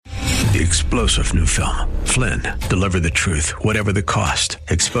The explosive new film, Flynn, deliver the truth, whatever the cost,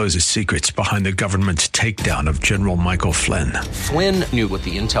 exposes secrets behind the government's takedown of General Michael Flynn. Flynn knew what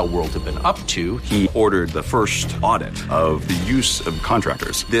the intel world had been up to. He ordered the first audit of the use of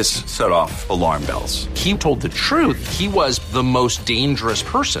contractors. This set off alarm bells. He told the truth. He was the most dangerous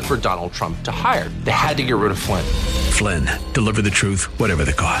person for Donald Trump to hire. They had to get rid of Flynn. Flynn, deliver the truth, whatever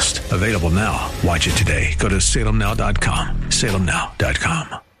the cost. Available now. Watch it today. Go to salemnow.com.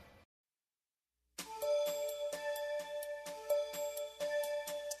 salemnow.com.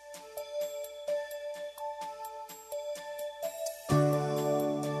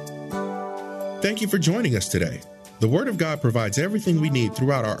 Thank you for joining us today. The Word of God provides everything we need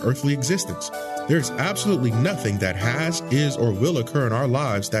throughout our earthly existence. There's absolutely nothing that has, is, or will occur in our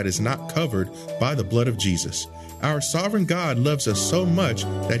lives that is not covered by the blood of Jesus. Our sovereign God loves us so much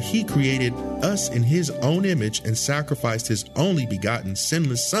that He created us in His own image and sacrificed His only begotten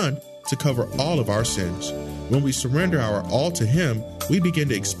sinless Son to cover all of our sins. When we surrender our all to Him, we begin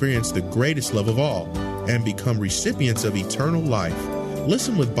to experience the greatest love of all and become recipients of eternal life.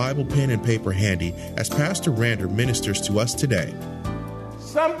 Listen with Bible pen and paper handy as Pastor Rander ministers to us today.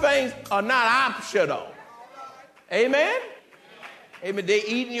 Some things are not optional. Amen? Amen. They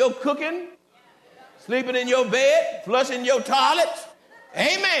eating your cooking, sleeping in your bed, flushing your toilets.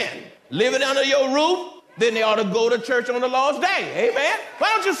 Amen. Living under your roof. Then they ought to go to church on the Lord's day. Amen. Why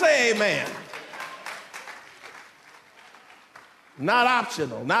don't you say amen? Not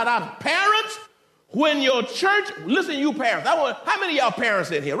optional. Not optional. Parents, when your church, listen, you parents, how many of y'all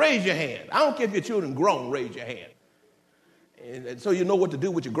parents in here? Raise your hand. I don't care if your children grown, raise your hand. And so you know what to do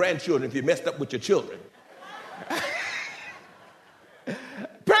with your grandchildren if you messed up with your children.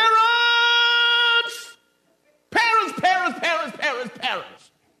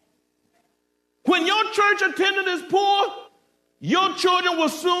 Parents. When your church attendance is poor, your children will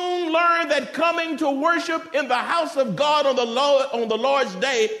soon learn that coming to worship in the house of God on the Lord's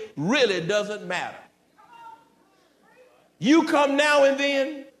day really doesn't matter. You come now and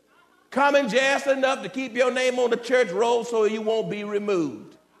then, coming just enough to keep your name on the church roll so you won't be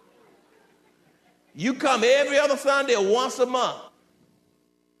removed. You come every other Sunday or once a month.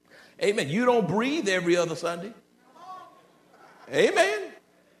 Amen. You don't breathe every other Sunday. Amen.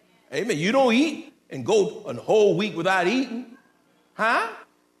 Amen. You don't eat and go a whole week without eating. Huh?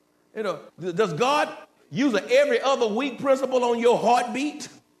 You know, does God use an every other week principle on your heartbeat?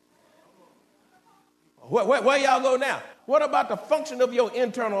 Where y'all go now? What about the function of your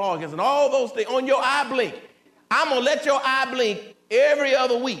internal organs and all those things on your eye blink? I'm going to let your eye blink every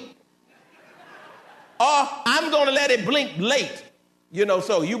other week. Or I'm going to let it blink late. You know,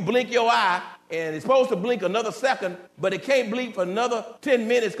 so you blink your eye and it's supposed to blink another second, but it can't blink for another 10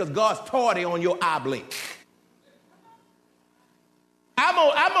 minutes because God's tardy on your eye blink. I'm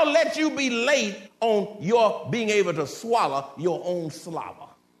going to let you be late on your being able to swallow your own slobber.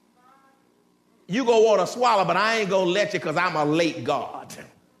 You going to want to swallow, but I ain't going to let you because I'm a late God.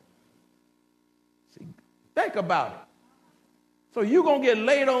 See, think about it. So you're going to get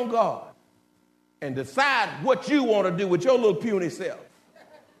late on God and decide what you want to do with your little puny self.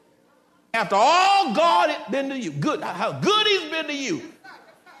 After all God has been to you, how good He's been to you.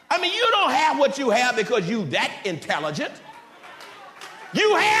 I mean, you don't have what you have because you that intelligent.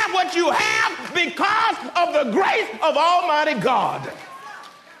 You have what you have because of the grace of Almighty God.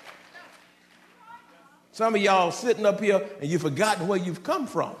 Some of y'all sitting up here and you've forgotten where you've come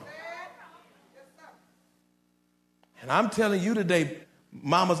from. And I'm telling you today,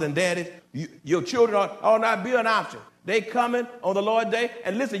 mamas and daddies, your children are not be an option. They coming on the Lord's day.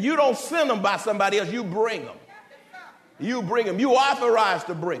 And listen, you don't send them by somebody else. You bring them. You bring them. You authorized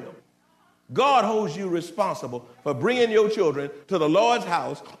to bring them. God holds you responsible for bringing your children to the Lord's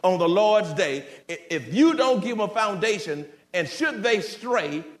house on the Lord's day. If you don't give them a foundation, and should they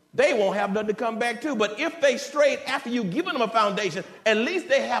stray, they won't have nothing to come back to. But if they strayed after you given them a foundation, at least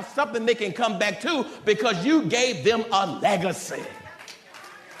they have something they can come back to because you gave them a legacy.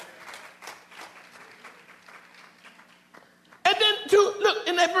 And then, look,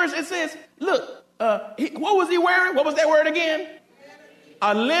 in that verse it says, look, what was he wearing? What was that word again?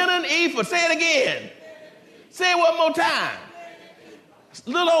 A linen ephod. Say it again. Say it one more time.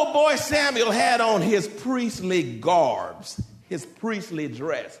 Little old boy Samuel had on his priestly garbs, his priestly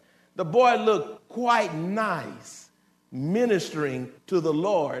dress. The boy looked quite nice, ministering to the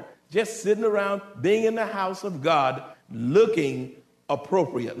Lord, just sitting around, being in the house of God, looking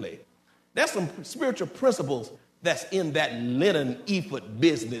appropriately. There's some spiritual principles that's in that linen ephod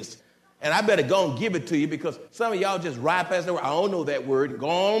business. And I better go and give it to you because some of y'all just ride past that word. I don't know that word. Go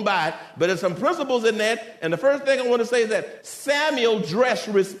on by it. But there's some principles in that. And the first thing I want to say is that Samuel dressed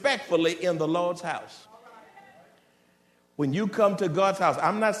respectfully in the Lord's house. When you come to God's house,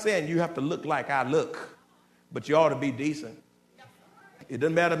 I'm not saying you have to look like I look, but you ought to be decent. It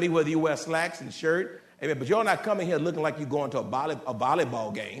doesn't matter to me whether you wear slacks and shirt. Amen. But you're not coming here looking like you're going to a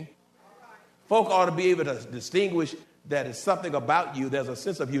volleyball game. Folk ought to be able to distinguish that it's something about you. There's a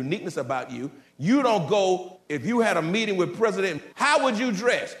sense of uniqueness about you. You don't go, if you had a meeting with President, how would you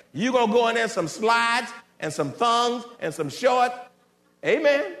dress? You going to go in there some slides and some thongs and some shorts?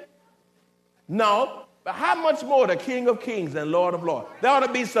 Amen. No, but how much more the King of Kings and Lord of Lords? There ought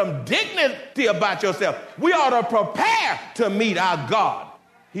to be some dignity about yourself. We ought to prepare to meet our God.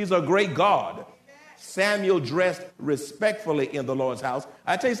 He's a great God. Samuel dressed respectfully in the Lord's house.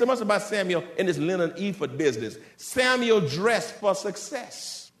 I tell you so much about Samuel in this linen ephod business. Samuel dressed for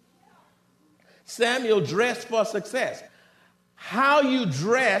success. Samuel dressed for success. How you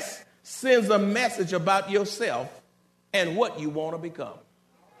dress sends a message about yourself and what you want to become.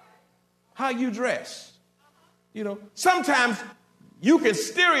 How you dress. You know, sometimes you can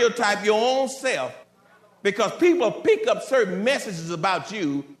stereotype your own self because people pick up certain messages about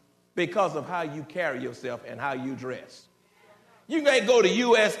you because of how you carry yourself and how you dress. You may go to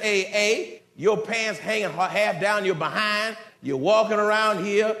USAA, your pants hanging half down your behind, you're walking around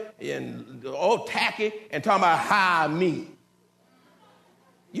here and all tacky and talking about hi me.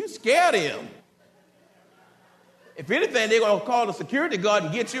 You scared him. If anything, they're going to call the security guard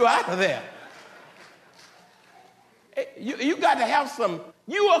and get you out of there. You got to have some,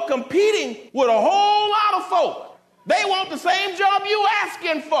 you are competing with a whole lot of folk. They want the same job you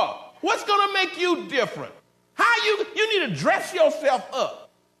asking for. What's going to make you different? You need to dress yourself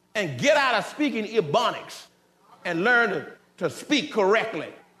up and get out of speaking Ebonics and learn to speak correctly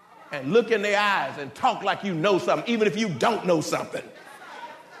and look in their eyes and talk like you know something, even if you don't know something.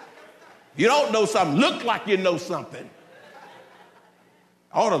 You don't know something, look like you know something.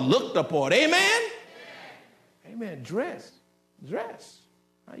 Ought to look the part. Amen? Amen. Dress.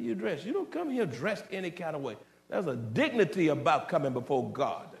 How you dress? You don't come here dressed any kind of way. There's a dignity about coming before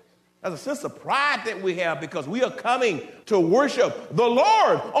God. There's a sense of pride that we have because we are coming to worship the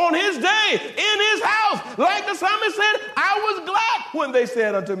Lord on his day in his house. Like the psalmist said, I was glad when they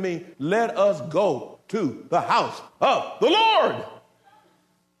said unto me, let us go to the house of the Lord.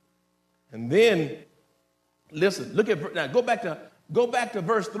 And then, listen, now go back to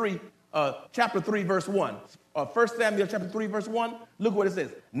verse 3, chapter 3, verse 1. 1 Samuel chapter 3, verse 1. Look what it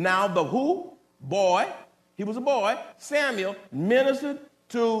says. Now the who? Boy. He was a boy. Samuel ministered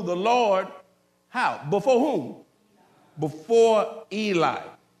to the Lord. How? Before whom? Before Eli.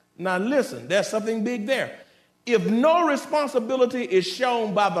 Now listen, there's something big there. If no responsibility is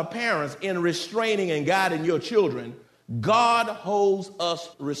shown by the parents in restraining and guiding your children, God holds us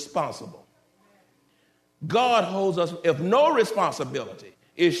responsible. God holds us, if no responsibility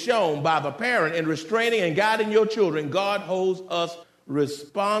is shown by the parent in restraining and guiding your children, God holds us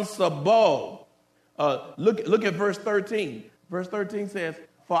responsible. Look at verse 13. Verse 13 says,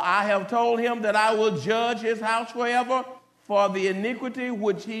 for I have told him that I will judge his house forever for the iniquity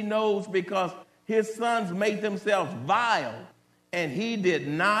which he knows, because his sons make themselves vile, and he did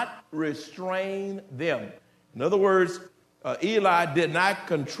not restrain them. In other words, Eli did not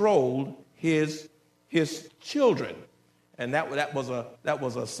control his children, and that was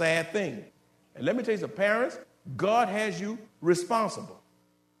a sad thing. And let me tell you, parents, God has you responsible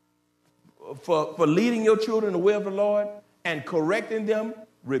for leading your children in the way of the Lord and correcting them,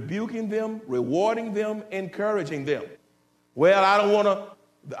 rebuking them, rewarding them, encouraging them. Well, I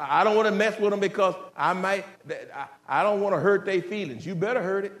don't want to mess with them because I don't want to hurt their feelings. You better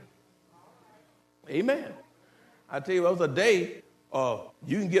hurt it. Amen. I tell you, there was a day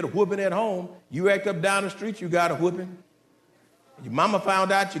you can get a whooping at home. You act up down the street, you got a whooping. Your mama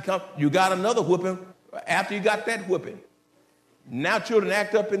found out, you got another whooping after you got that whooping. Now children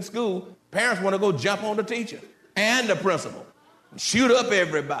act up in school. Parents want to go jump on the teacher and the principal and shoot up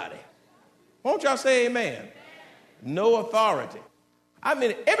everybody. Won't y'all say amen? No authority. I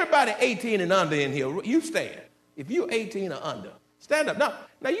mean, everybody 18 and under in here, you stand. If you're 18 or under, stand up.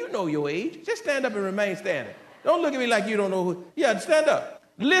 Now you know your age. Just stand up and remain standing. Don't look at me like you don't know who. Yeah, stand up.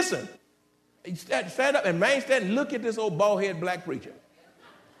 Listen. Stand up and remain standing. Look at this old bald-headed black preacher.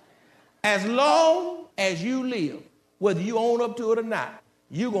 As long as you live, whether you own up to it or not,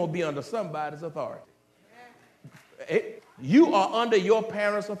 you're going to be under somebody's authority. You are under your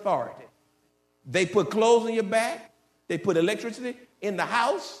parents' authority. They put clothes on your back. They put electricity in the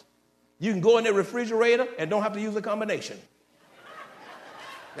house. You can go in the refrigerator and don't have to use a combination.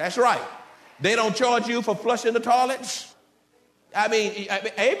 That's right. They don't charge you for flushing the toilets. I mean,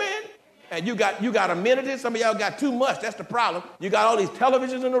 amen. And you got amenities. Some of y'all got too much. That's the problem. You got all these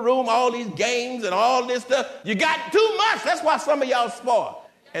televisions in the room, all these games and all this stuff. You got too much. That's why some of y'all spoiled.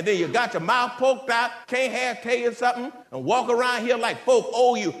 And then you got your mouth poked out, can't tell you something, and walk around here like folk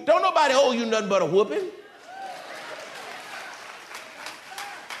owe you. Don't nobody owe you nothing but a whooping.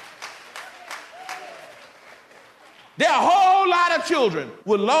 There are a whole lot of children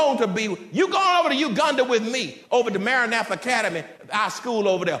would long to be. You going over to Uganda with me, over to Maranatha Academy, our school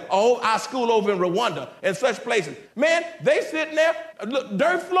over there, our school over in Rwanda, and such places. Man, they sitting there, look,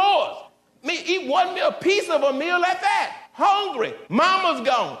 dirt floors. Eat one meal, piece of a meal at that. Hungry. Mama's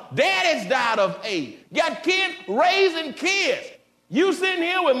gone. Daddy's died of AIDS. Got kids raising kids. You sitting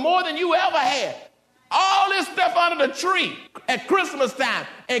here with more than you ever had. All this stuff under the tree at Christmas time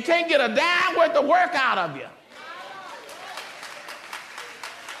and can't get a dime worth of work out of you.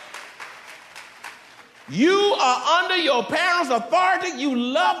 You are under your parents' authority. You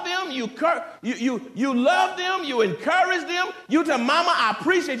love them. You love them. You encourage them. You tell Mama, I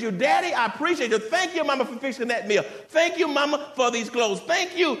appreciate you. Daddy, I appreciate you. Thank you, Mama, for fixing that meal. Thank you, Mama, for these clothes.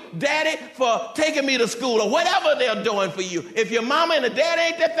 Thank you, Daddy, for taking me to school or whatever they're doing for you. If your mama and the daddy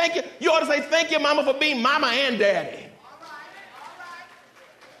ain't there, thank you. You ought to say thank you, Mama, for being Mama and Daddy.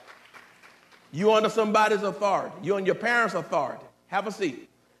 You under somebody's authority. You're under your parents' authority. Have a seat.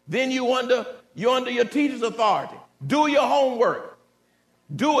 Then you're under your teacher's authority. Do your homework.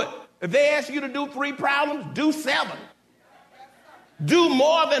 Do it. If they ask you to do 3 problems, do 7. Do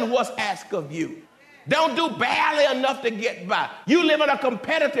more than what's asked of you. Don't do barely enough to get by. You live in a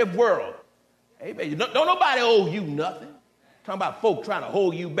competitive world. Amen. Don't nobody owe you nothing. Talking about folk trying to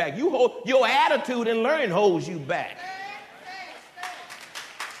hold you back. Your attitude in learning holds you back.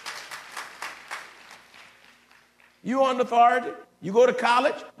 You on authority. You go to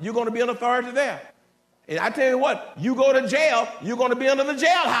college, you're going to be an authority there. And I tell you what, you go to jail, you're going to be under the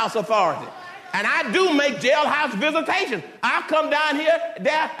jailhouse authority. And I do make jailhouse visitations. I come down here,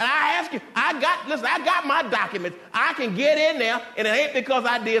 there, and I ask you, I got my documents. I can get in there, and it ain't because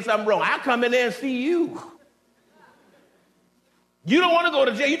I did something wrong. I come in there and see you. You don't want to go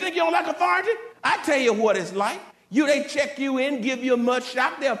to jail. You think you don't like authority? I tell you what it's like. They check you in, give you a mud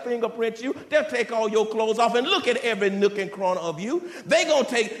shot, they'll fingerprint you, they'll take all your clothes off and look at every nook and corner of you. They gonna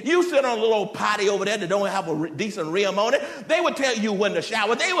take, you sit on a little old potty over there that don't have a decent rim on it. They will tell you when to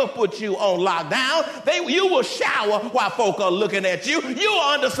shower. They will put you on lockdown. You will shower while folk are looking at you. You're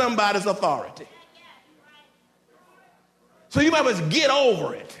under somebody's authority. So you might as well get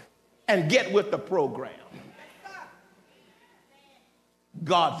over it and get with the program.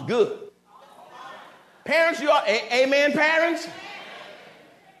 God's good. Parents, you are, amen, parents?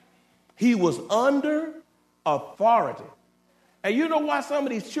 He was under authority. And you know why some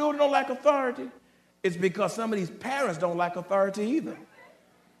of these children don't like authority? It's because some of these parents don't like authority either.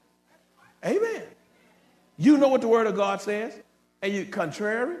 Amen. You know what the word of God says, and you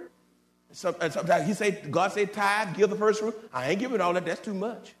contrary. Sometimes God say tithe, give the first fruit. I ain't giving all that. That's too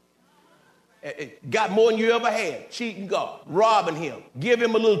much. Got more than you ever had, cheating God, robbing him, give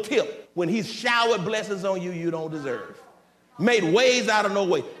him a little tip when he's showered blessings on you you don't deserve. Made ways out of no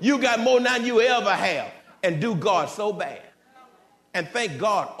way. You got more than you ever have and do God so bad. And think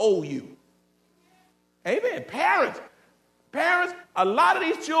God owe you. Amen. Parents, a lot of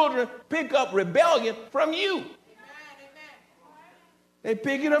these children pick up rebellion from you. They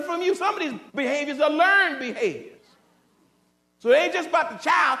pick it up from you. Some of these behaviors are learned behaviors. So it ain't just about the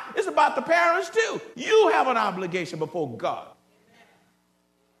child, it's about the parents too. You have an obligation before God.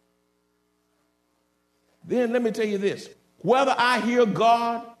 Then let me tell you this. Whether I hear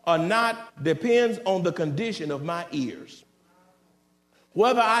God or not depends on the condition of my ears.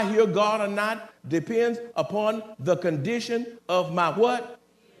 Whether I hear God or not depends upon the condition of my what?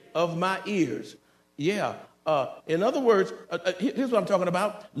 Of my ears. Yeah. In other words, here's what I'm talking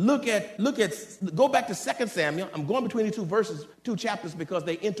about. Go back to 2 Samuel. I'm going between the two chapters because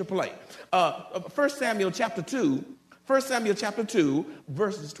they interplay. 1 Samuel chapter 2,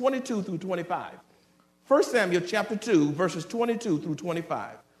 verses 22 through 25. 1 Samuel chapter 2, verses 22 through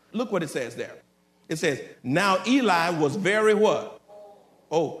 25. Look what it says there. It says, now Eli was very what?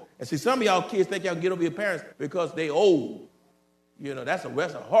 Old. And see, some of y'all kids think y'all get over your parents because they old. You know, that's a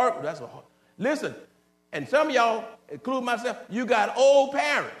hard. Listen. And some of y'all, including myself, you got old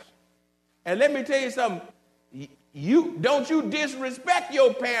parents. And let me tell you something. Don't you disrespect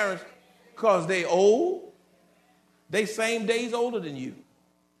your parents because they old. They same days older than you.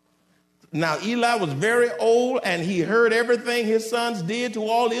 Now Eli was very old, and he heard everything his sons did to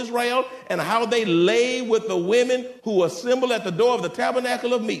all Israel, and how they lay with the women who assembled at the door of the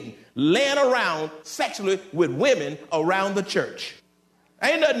tabernacle of meeting, laying around sexually with women around the church.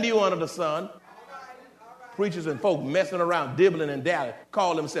 Ain't nothing new under the sun. Preachers and folk messing around, dibbling and dallying,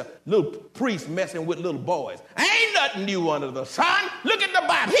 call themselves little priests messing with little boys. Ain't nothing new under the sun. Look at the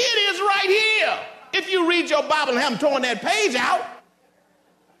Bible. Here it is right here. If you read your Bible and haven't torn that page out.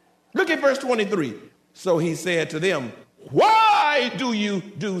 Look at verse 23. So he said to them, why do you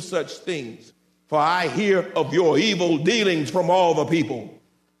do such things? For I hear of your evil dealings from all the people.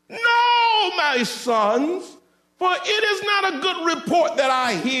 No, my sons, for it is not a good report that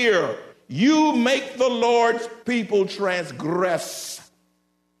I hear. You make the Lord's people transgress.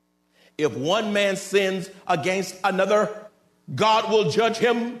 If one man sins against another, God will judge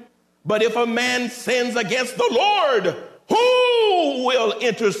him. But if a man sins against the Lord, who will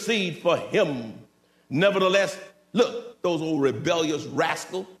intercede for him? Nevertheless, look, those old rebellious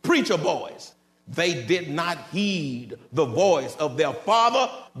rascal preacher boys, they did not heed the voice of their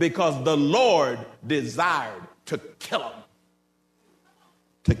father because the Lord desired to kill them.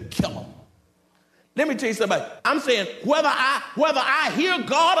 To kill them. Let me tell you something. I'm saying whether I hear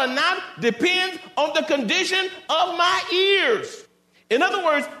God or not depends on the condition of my ears. In other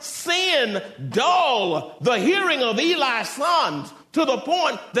words, sin dulled the hearing of Eli's sons to the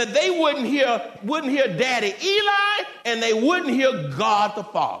point that they wouldn't hear Daddy Eli, and they wouldn't hear God the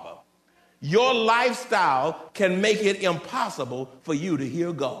Father. Your lifestyle can make it impossible for you to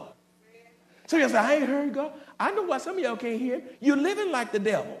hear God. So you say, I ain't heard God. I know why some of y'all can't hear him. You're living like the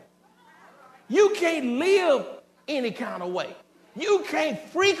devil. You can't live any kind of way. You can't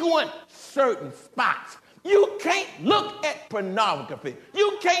frequent certain spots. You can't look at pornography.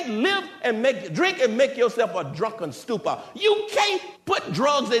 You can't live and drink and make yourself a drunken stupor. You can't put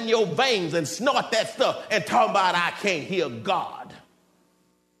drugs in your veins and snort that stuff and talk about I can't hear God.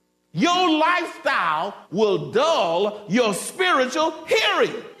 Your lifestyle will dull your spiritual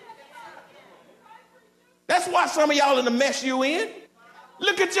hearing. That's why some of y'all in the mess you in.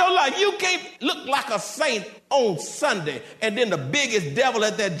 Look at your life. You can't look like a saint on Sunday and then the biggest devil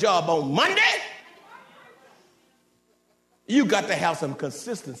at that job on Monday. You got to have some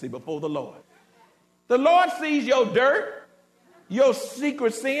consistency before the Lord. The Lord sees your dirt, your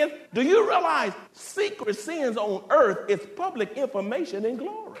secret sins. Do you realize secret sins on earth is public information in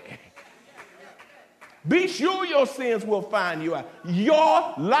glory? Be sure your sins will find you out.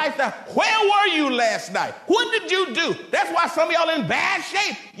 Your lifestyle. Where were you last night? What did you do? That's why some of y'all in bad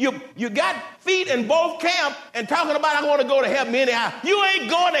shape. You got feet in both camps and talking about I want to go to heaven anyhow. You ain't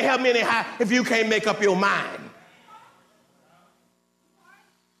going to heaven anyhow if you can't make up your mind.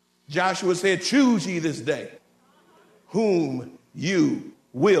 Joshua said, choose ye this day whom you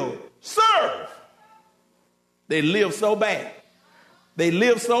will serve. They lived so bad. They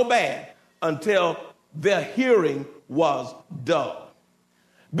lived so bad until their hearing was dull.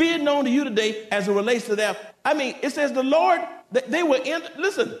 Be it known to you today as it relates to that. I mean, it says the Lord, they were in,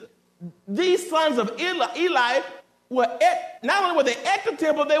 listen, these sons of Eli were not only were they at the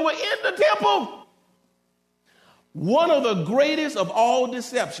temple, they were in the temple. One of the greatest of all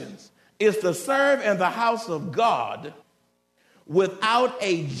deceptions is to serve in the house of God without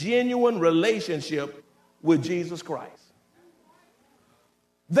a genuine relationship with Jesus Christ.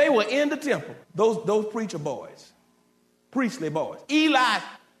 They were in the temple, those preacher boys, priestly boys. Eli,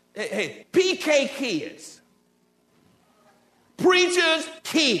 hey, PK kids, preachers'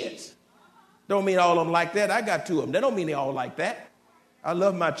 kids. Don't mean all of them like that. I got two of them. That don't mean they all like that. I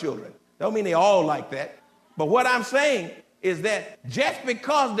love my children. Don't mean they all like that. But what I'm saying is that just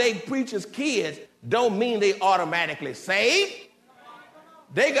because they preachers' kids don't mean they automatically saved.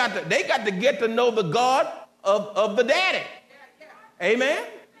 They got to get to know the God of the daddy. Amen?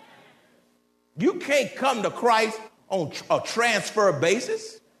 You can't come to Christ on a transfer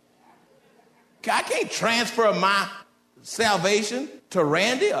basis. I can't transfer my salvation to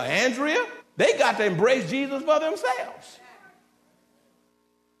Randy or Andrea. They got to embrace Jesus for themselves.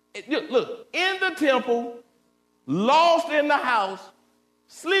 Look, in the temple, lost in the house,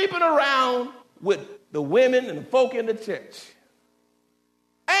 sleeping around with the women and the folk in the church.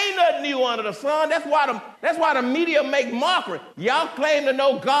 Ain't nothing new under the sun. That's why the media make mockery. Y'all claim to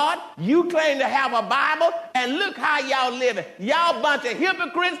know God. You claim to have a Bible. And look how y'all living. Y'all bunch of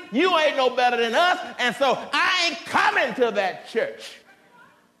hypocrites. You ain't no better than us. And so I ain't coming to that church.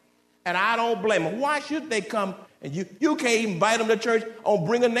 And I don't blame them. Why should they come? And you can't even invite them to church on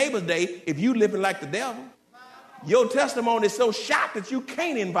Bring a Neighbor's Day if you living like the devil. Your testimony is so shot that you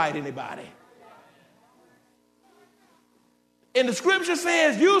can't invite anybody. And the scripture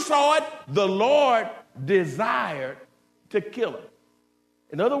says, you saw it, the Lord desired to kill him.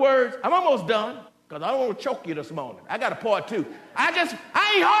 In other words, I'm almost done because I don't want to choke you this morning. I got a part two. I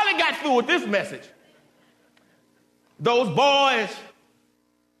ain't hardly got through with this message. Those boys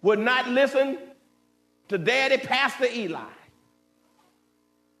would not listen to Daddy, Pastor Eli.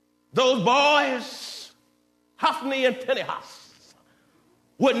 Those boys, Hophni and Phinehas,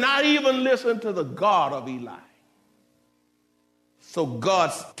 would not even listen to the God of Eli. So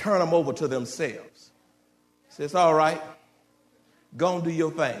God turned them over to themselves. Says, all right, go and do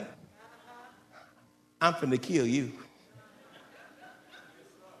your thing. I'm finna kill you.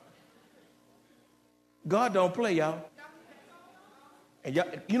 God don't play, y'all. And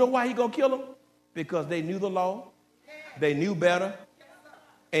you know why he gonna kill them? Because they knew the law, they knew better,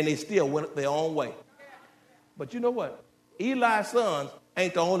 and they still went their own way. But you know what? Eli's sons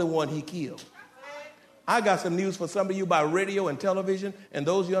ain't the only one he killed. I got some news for some of you by radio and television and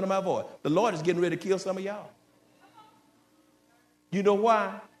those of you under my voice. The Lord is getting ready to kill some of y'all. You know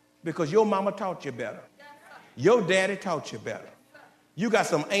why? Because your mama taught you better. Your daddy taught you better. You got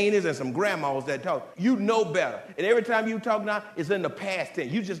some aunties and some grandmas that talk. You know better. And every time you talk now, it's in the past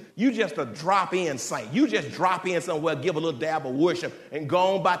tense. You just a drop-in saint. You just drop in somewhere, give a little dab of worship, and go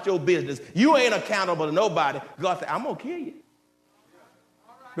on about your business. You ain't accountable to nobody. God said, I'm going to kill you.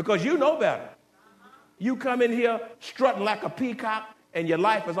 Because you know better. You come in here strutting like a peacock, and your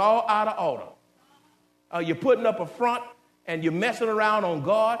life is all out of order. You're putting up a front, and you're messing around on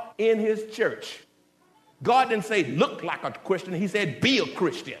God in his church. God didn't say look like a Christian. He said be a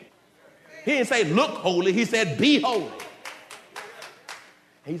Christian. He didn't say look holy. He said be holy.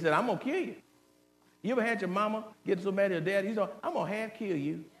 He said, I'm going to kill you. You ever had your mama get so mad at your dad? He's like, I'm going to half kill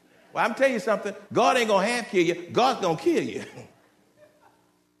you. Well, I'm telling you something. God ain't going to half kill you. God's going to kill you.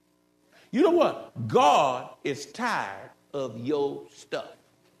 You know what? God is tired of your stuff.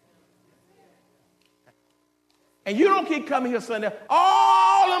 And you don't keep coming here Sunday.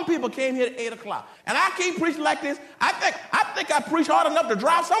 All them people came here at 8 o'clock. And I keep preaching like this. I think I preach hard enough to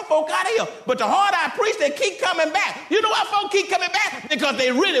drive some folk out of here. But the harder I preach, they keep coming back. You know why folk keep coming back? Because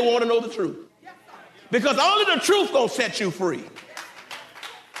they really want to know the truth. Because only the truth going to set you free.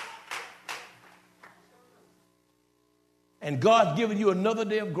 And God's given you another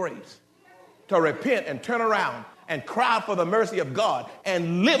day of grace to repent and turn around and cry for the mercy of God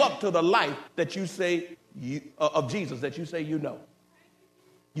and live up to the life that you say of Jesus that you say you know.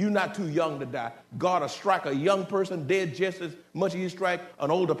 You're not too young to die. God will strike a young person dead just as much as he strike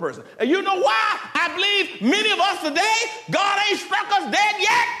an older person. And you know why I believe many of us today, God ain't struck us dead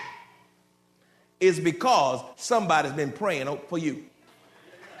yet? It's because somebody's been praying for you.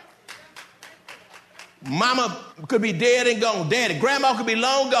 Mama could be dead and gone. Daddy, grandma could be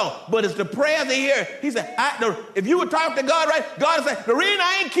long gone. But it's the prayers they hear. He said, if you would talk to God, right, God would say, the reason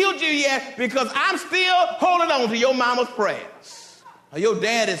I ain't killed you yet, because I'm still holding on to your mama's prayers, or your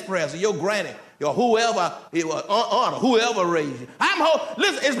daddy's prayers, or your granny, or whoever, or whoever raised you.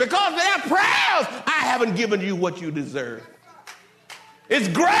 Listen, it's because of their prayers I haven't given you what you deserve. It's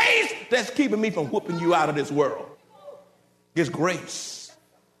grace that's keeping me from whooping you out of this world. It's grace.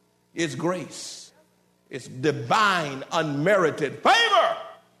 It's grace. It's divine, unmerited favor.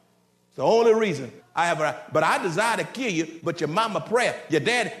 It's the only reason I have but I desire to kill you, but your mama prayer, your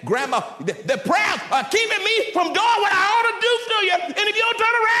dad, grandma, the prayers are keeping me from doing what I ought to do to you. And if you don't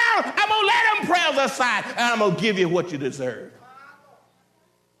turn around, I'm going to let them prayers aside, and I'm going to give you what you deserve.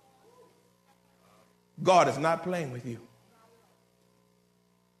 God is not playing with you.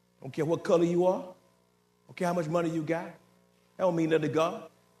 Don't care what color you are. Don't care how much money you got. That don't mean nothing to God,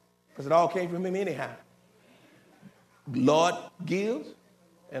 because it all came from him anyhow. The Lord gives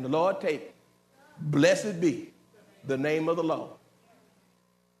and the Lord takes. Blessed be the name of the Lord.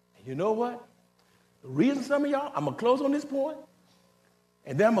 And you know what? The reason some of y'all, I'm going to close on this point,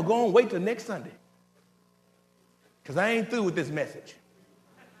 and then I'm going to go and wait till next Sunday. Because I ain't through with this message.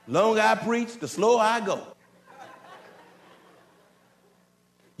 The longer I preach, the slower I go.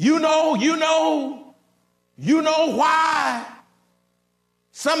 You know why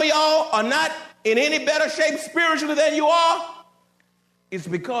some of y'all are not in any better shape spiritually than you are? It's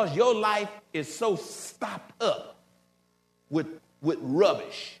because your life is so stopped up with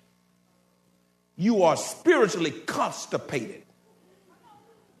rubbish. You are spiritually constipated.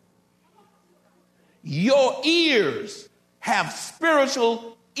 Your ears have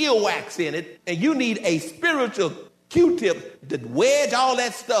spiritual earwax in it, and you need a spiritual Q-tip to wedge all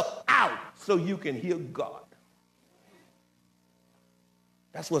that stuff out so you can hear God.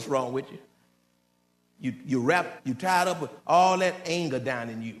 That's what's wrong with you. You tied up with all that anger down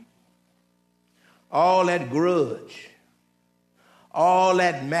in you, all that grudge, all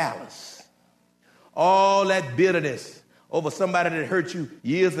that malice, all that bitterness over somebody that hurt you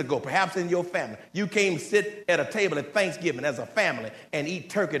years ago, perhaps in your family. You came sit at a table at Thanksgiving as a family and eat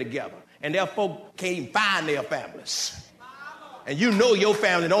turkey together. And their folk can't even find their families. And you know your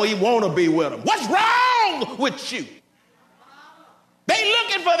family don't even want to be with them. What's wrong with you? They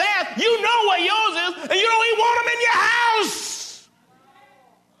looking for theirs. You know where yours is, and you don't even want them in your house.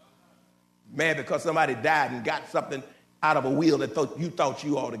 Man, because somebody died and got something out of a will that you thought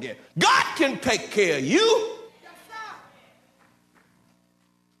you ought to get. God can take care of you.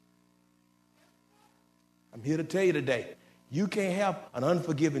 I'm here to tell you today, you can't have an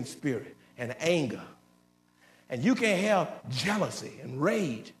unforgiving spirit and anger. And you can't have jealousy and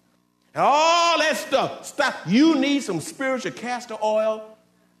rage. And all that stuff. Stop. You need some spiritual castor oil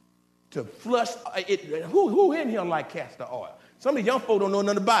to flush it. Who in here like castor oil? Some of the young folk don't know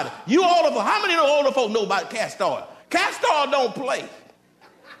nothing about it. You older folk, how many of the older folk know about castor oil? Castor oil don't play.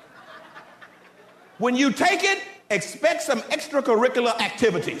 When you take it, expect some extracurricular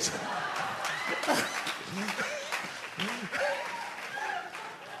activities.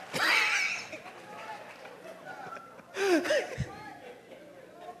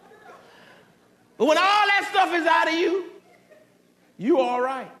 But when all that stuff is out of you, you all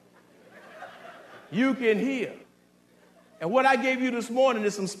right. You can hear. And what I gave you this morning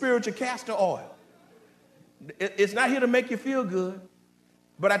is some spiritual castor oil. It's not here to make you feel good.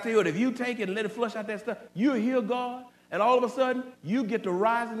 But I tell you what, if you take it and let it flush out that stuff, you'll hear God, and all of a sudden, you get to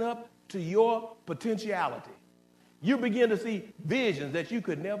rising up to your potentiality. You begin to see visions that you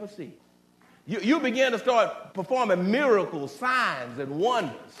could never see. You begin to start performing miracles, signs, and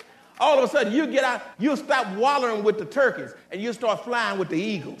wonders. All of a sudden, you get out, you stop wallowing with the turkeys, and you start flying with the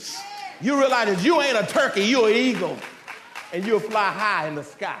eagles. You realize that you ain't a turkey, you're an eagle, and you'll fly high in the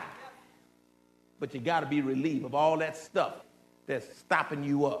sky. But you got to be relieved of all that stuff that's stopping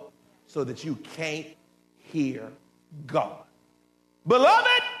you up so that you can't hear God.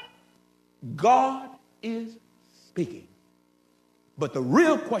 Beloved, God is speaking. But the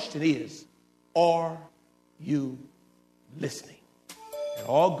real question is, are you listening? And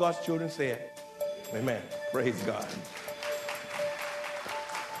all God's children said, amen. Praise God.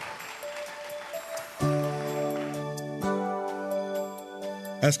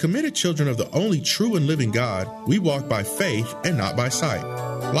 As committed children of the only true and living God, we walk by faith and not by sight.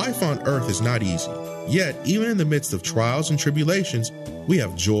 Life on earth is not easy. Yet, even in the midst of trials and tribulations, we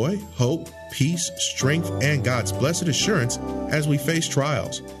have joy, hope, peace, strength, and God's blessed assurance as we face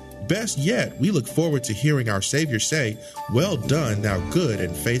trials. Best yet, we look forward to hearing our Savior say, "Well done, thou good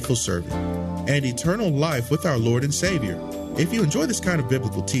and faithful servant," and eternal life with our Lord and Savior. If you enjoy this kind of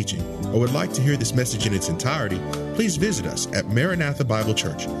biblical teaching or would like to hear this message in its entirety, please visit us at Maranatha Bible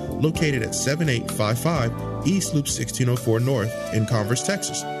Church, located at 7855 East Loop 1604 North in Converse,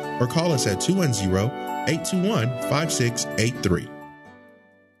 Texas, or call us at 210-821-5683.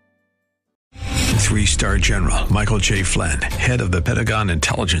 Three-star General Michael J. Flynn, head of the Pentagon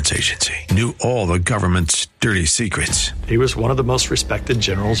Intelligence Agency, knew all the government's dirty secrets. He was one of the most respected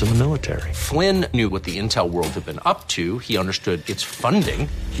generals in the military. Flynn knew what the intel world had been up to. He understood its funding.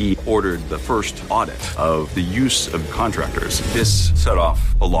 He ordered the first audit of the use of contractors. This set off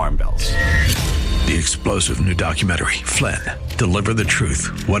alarm bells. The explosive new documentary, Flynn, Deliver the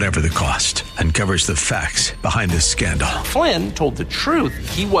Truth, Whatever the Cost, uncovers the facts behind this scandal. Flynn told the truth.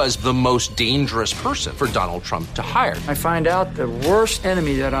 He was the most dangerous person for Donald Trump to hire. I find out the worst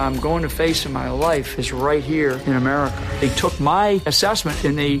enemy that I'm going to face in my life is right here in America. They took my assessment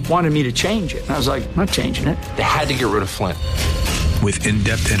and they wanted me to change it. And I was like, I'm not changing it. They had to get rid of Flynn. With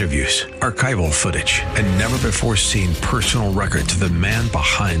in-depth interviews, archival footage, and never-before-seen personal records of the man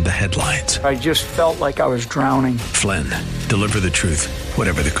behind the headlines. I just felt like I was drowning. Flynn, Deliver the Truth,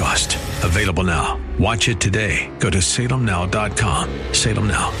 Whatever the Cost. Available now. Watch it today. Go to salemnow.com.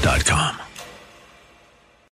 salemnow.com.